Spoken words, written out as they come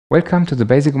Welcome to the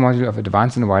basic module of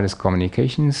Advanced and Wireless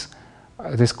Communications.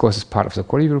 This course is part of the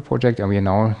Colibri project, and we are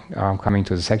now coming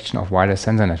to the section of wireless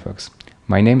sensor networks.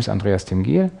 My name is Andreas Tim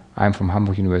Giel. I'm from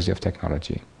Hamburg University of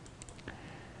Technology.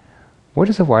 What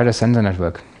is a wireless sensor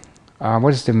network?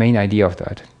 What is the main idea of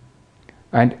that?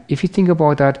 And if you think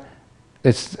about that,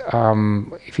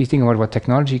 if you think about what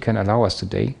technology can allow us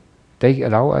today, they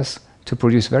allow us to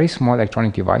produce very small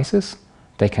electronic devices.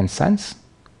 They can sense,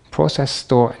 process,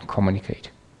 store, and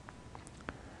communicate.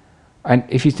 And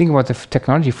if you think about the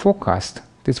technology forecast,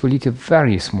 this will lead to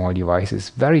very small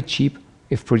devices, very cheap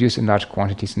if produced in large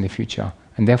quantities in the future.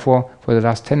 And therefore, for the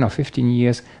last 10 or 15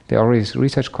 years, there are already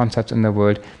research concepts in the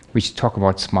world which talk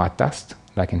about smart dust,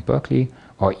 like in Berkeley,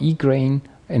 or e-grain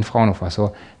in Fraunhofer.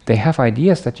 So they have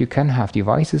ideas that you can have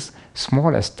devices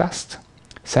small as dust,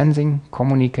 sensing,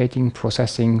 communicating,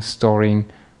 processing, storing,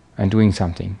 and doing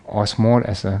something, or small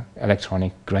as an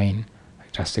electronic grain,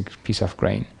 just a piece of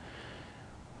grain.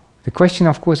 The question,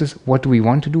 of course, is what do we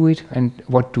want to do it, and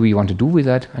what do we want to do with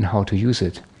that, and how to use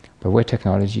it, but where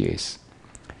technology is.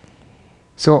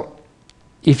 So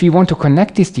if we want to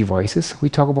connect these devices, we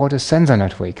talk about a sensor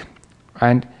network.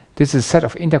 And this is a set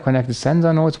of interconnected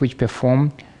sensor nodes which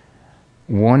perform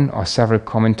one or several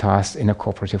common tasks in a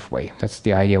cooperative way. That's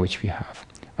the idea which we have.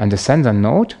 And the sensor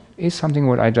node is something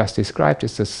what I just described.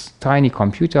 It's this tiny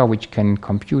computer which can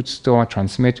compute, store,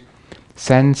 transmit,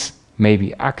 sense,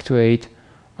 maybe actuate,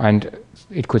 and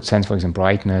it could sense, for example,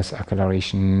 brightness,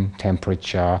 acceleration,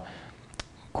 temperature,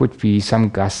 could be some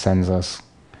gas sensors.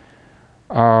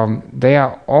 They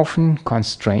are often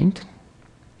constrained.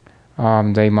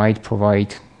 They might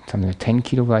provide something like 10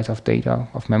 kilobytes of data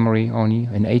of memory only,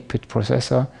 an 8-bit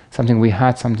processor, something we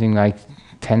had something like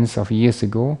tens of years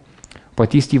ago.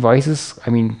 But these devices, I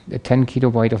mean, a 10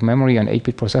 kilobyte of memory and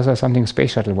 8-bit processor, something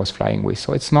Space Shuttle was flying with.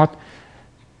 So it's not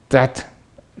that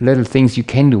little things you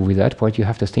can do with that, but you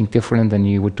have to think different than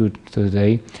you would do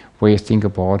today, where you think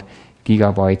about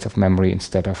gigabytes of memory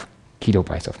instead of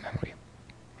kilobytes of memory.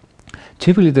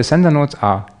 Typically, the sensor nodes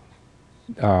are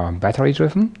battery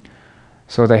driven,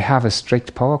 so they have a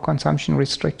strict power consumption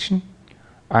restriction,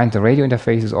 and the radio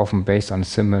interface is often based on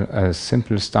a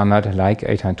simple standard like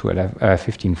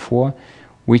 802.15.4,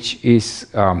 which is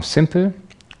simple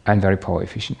and very power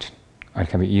efficient and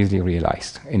can be easily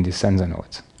realized in the sensor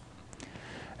nodes.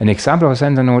 An example of a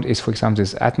sensor node is, for example,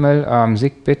 this Atmel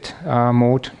SIG-bit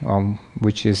mode,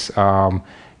 which is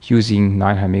using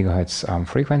 900 MHz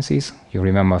frequencies. You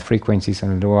remember frequencies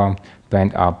in the lower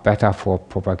band are better for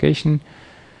propagation.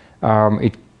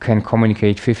 It can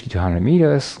communicate 50 to 100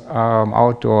 meters,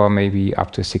 outdoor maybe up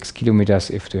to 6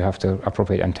 kilometers if you have the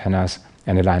appropriate antennas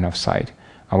and a line of sight.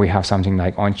 And we have something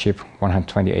like on-chip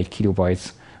 128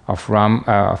 kilobytes of RAM,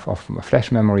 of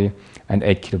flash memory, and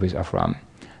 8 kilobits of RAM.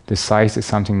 The size is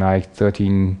something like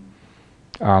 13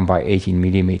 by 18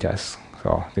 millimeters.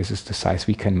 So this is the size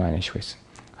we can manage with.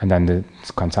 And then the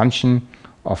consumption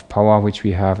of power which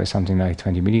we have is something like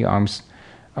 20 milliamps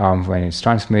when it's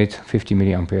transmit, 50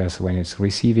 milliamperes when it's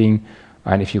receiving.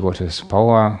 And if you go to this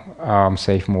power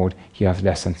safe mode, you have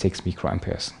less than 6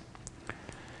 microamperes.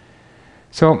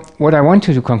 So what I want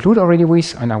to conclude already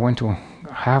with, and I want to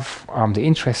have the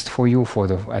interest for you for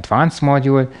the advanced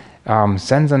module,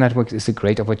 sensor networks is a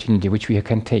great opportunity which we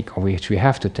can take, or which we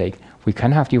have to take. We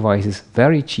can have devices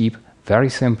very cheap, very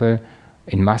simple,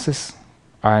 in masses,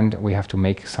 and we have to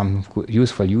make some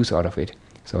useful use out of it.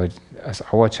 So it's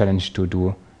our challenge to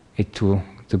do it to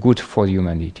the good for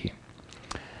humanity.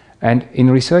 And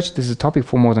in research, this is a topic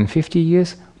for more than 50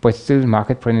 years, but still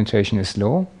market penetration is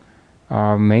low,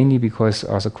 mainly because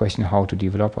of the question how to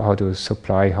develop, how to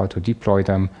supply, how to deploy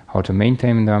them, how to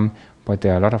maintain them. But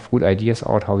there are a lot of good ideas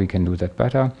out how we can do that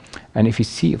better. And if you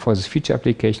see for the future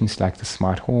applications like the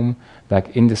smart home,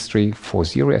 like Industry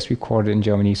 4.0 as we call it in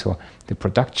Germany, so the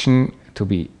production to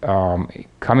be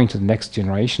coming to the next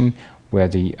generation where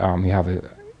we have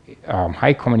a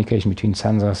high communication between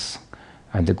sensors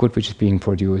and the good which is being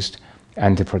produced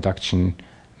and the production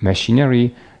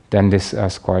machinery, then this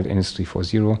is called Industry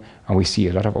 4.0, and we see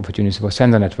a lot of opportunities for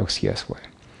sensor networks here as well.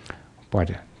 But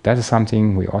that is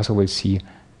something we also will see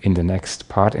in the next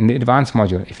part, in the advanced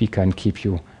module, if we can keep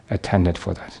you attended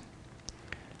for that.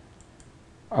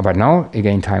 But now,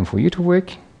 again, time for you to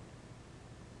work.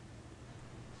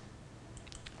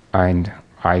 And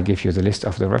I give you the list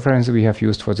of the references we have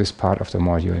used for this part of the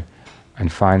module.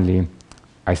 And finally,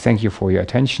 I thank you for your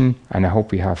attention, and I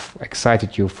hope we have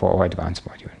excited you for our advanced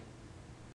module.